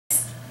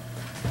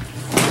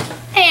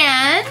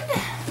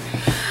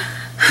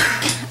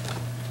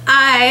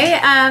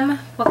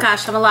Well,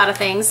 gosh, I'm a lot of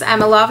things.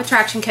 I'm a law of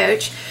attraction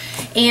coach,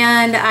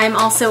 and I'm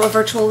also a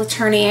virtual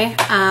attorney.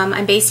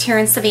 I'm based here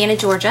in Savannah,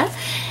 Georgia.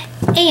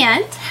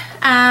 And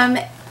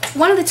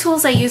one of the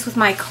tools I use with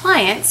my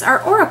clients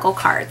are oracle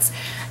cards.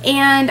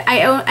 And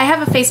I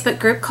have a Facebook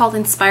group called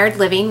Inspired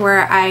Living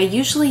where I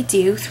usually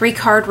do 3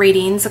 card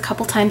readings a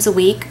couple times a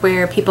week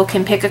where people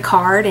can pick a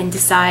card and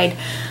decide,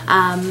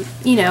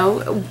 you know,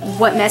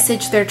 what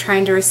message they're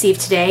trying to receive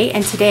today.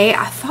 And today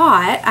I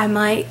thought I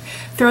might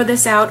throw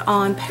this out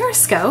on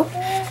Periscope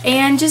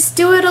and just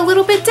do it a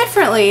little bit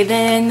differently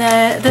than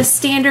the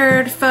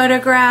standard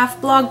photograph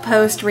blog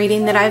post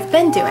reading that I've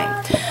been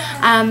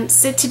doing.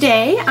 So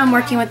today I'm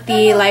working with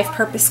the Life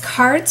Purpose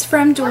cards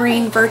from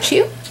Doreen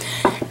Virtue.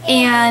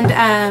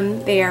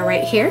 And they are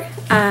right here.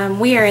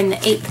 We are in the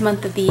 8th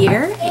month of the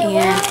year,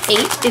 and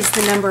 8 is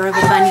the number of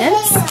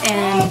abundance,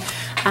 and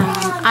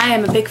I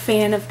am a big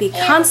fan of the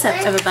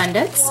concept of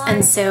abundance,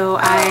 and so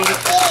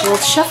I will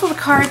shuffle the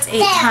cards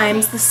 8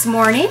 times this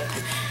morning.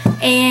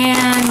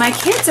 And my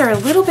kids are a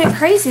little bit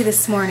crazy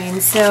this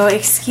morning, so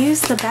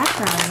excuse the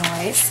background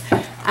noise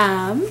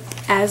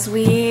as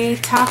we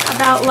talk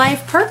about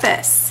life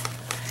purpose.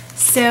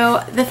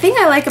 So the thing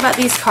I like about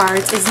these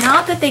cards is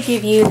not that they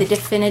give you the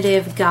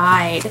definitive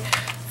guide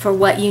for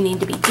what you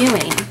need to be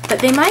doing, but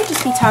they might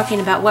just be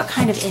talking about what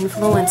kind of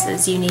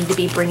influences you need to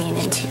be bringing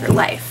into your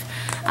life.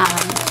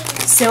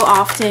 So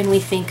often we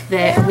think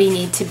that we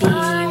need to be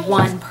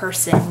one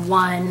person,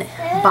 one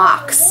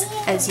box,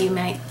 as you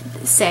might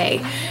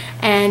say.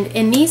 And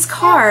in these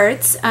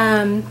cards,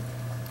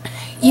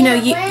 you know,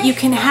 you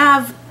can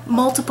have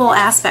multiple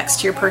aspects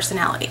to your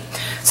personality.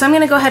 So I'm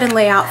going to go ahead and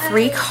lay out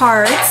 3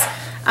 cards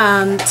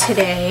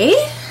today,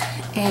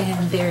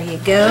 and there you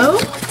go.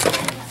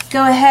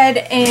 Go ahead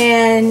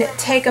and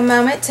take a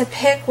moment to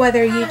pick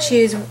whether you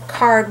choose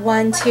card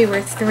 1, 2,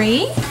 or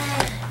 3.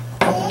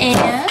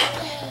 And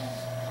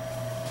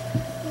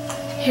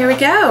here we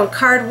go,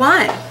 card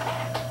 1,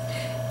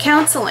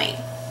 counseling.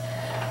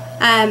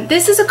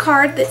 This is a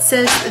card that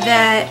says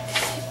that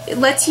it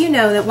lets you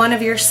know that one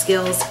of your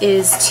skills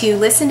is to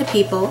listen to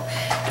people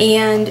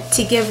and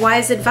to give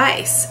wise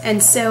advice.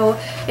 And so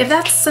if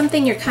that's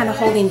something you're kind of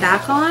holding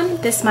back on,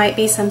 this might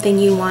be something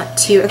you want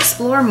to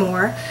explore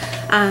more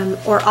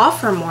or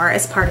offer more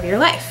as part of your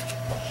life.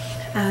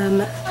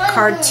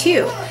 Card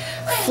 2,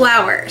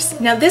 flowers.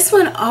 Now this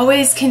one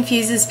always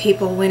confuses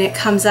people when it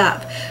comes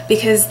up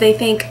because they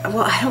think,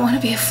 well, I don't want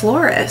to be a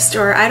florist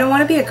or I don't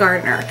want to be a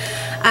gardener.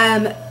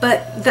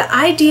 But the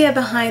idea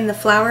behind the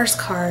flowers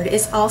card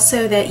is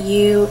also that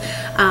you,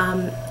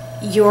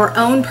 your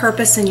own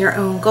purpose and your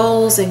own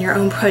goals and your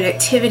own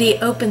productivity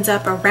opens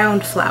up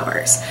around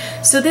flowers.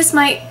 So this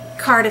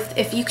card,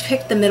 if you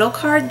pick the middle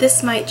card,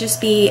 this might just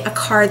be a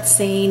card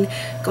saying,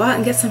 go out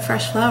and get some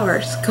fresh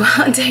flowers, go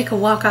out and take a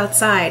walk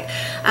outside.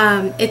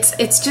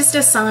 It's just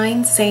a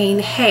sign saying,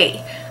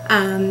 hey,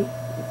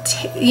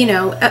 you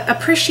know,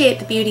 appreciate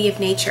the beauty of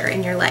nature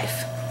in your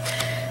life.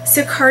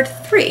 So card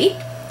 3,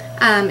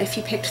 if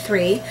you picked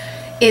 3,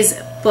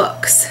 is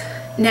books.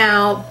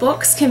 Now,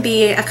 books can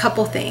be a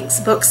couple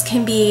things. Books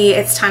can be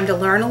it's time to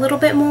learn a little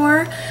bit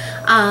more.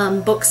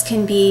 Books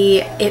can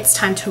be it's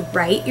time to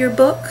write your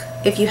book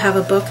if you have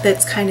a book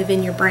that's kind of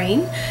in your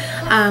brain.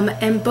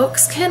 And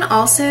books can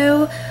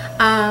also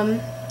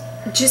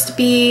just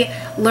be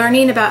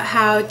learning about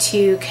how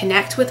to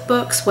connect with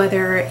books,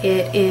 whether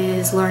it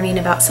is learning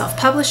about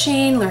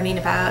self-publishing, learning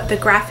about the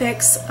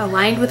graphics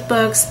aligned with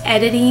books,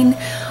 editing.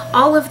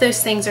 All of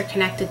those things are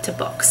connected to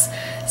books.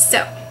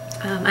 So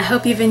I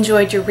hope you've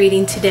enjoyed your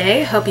reading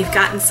today. I hope you've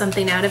gotten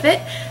something out of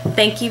it.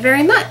 Thank you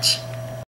very much.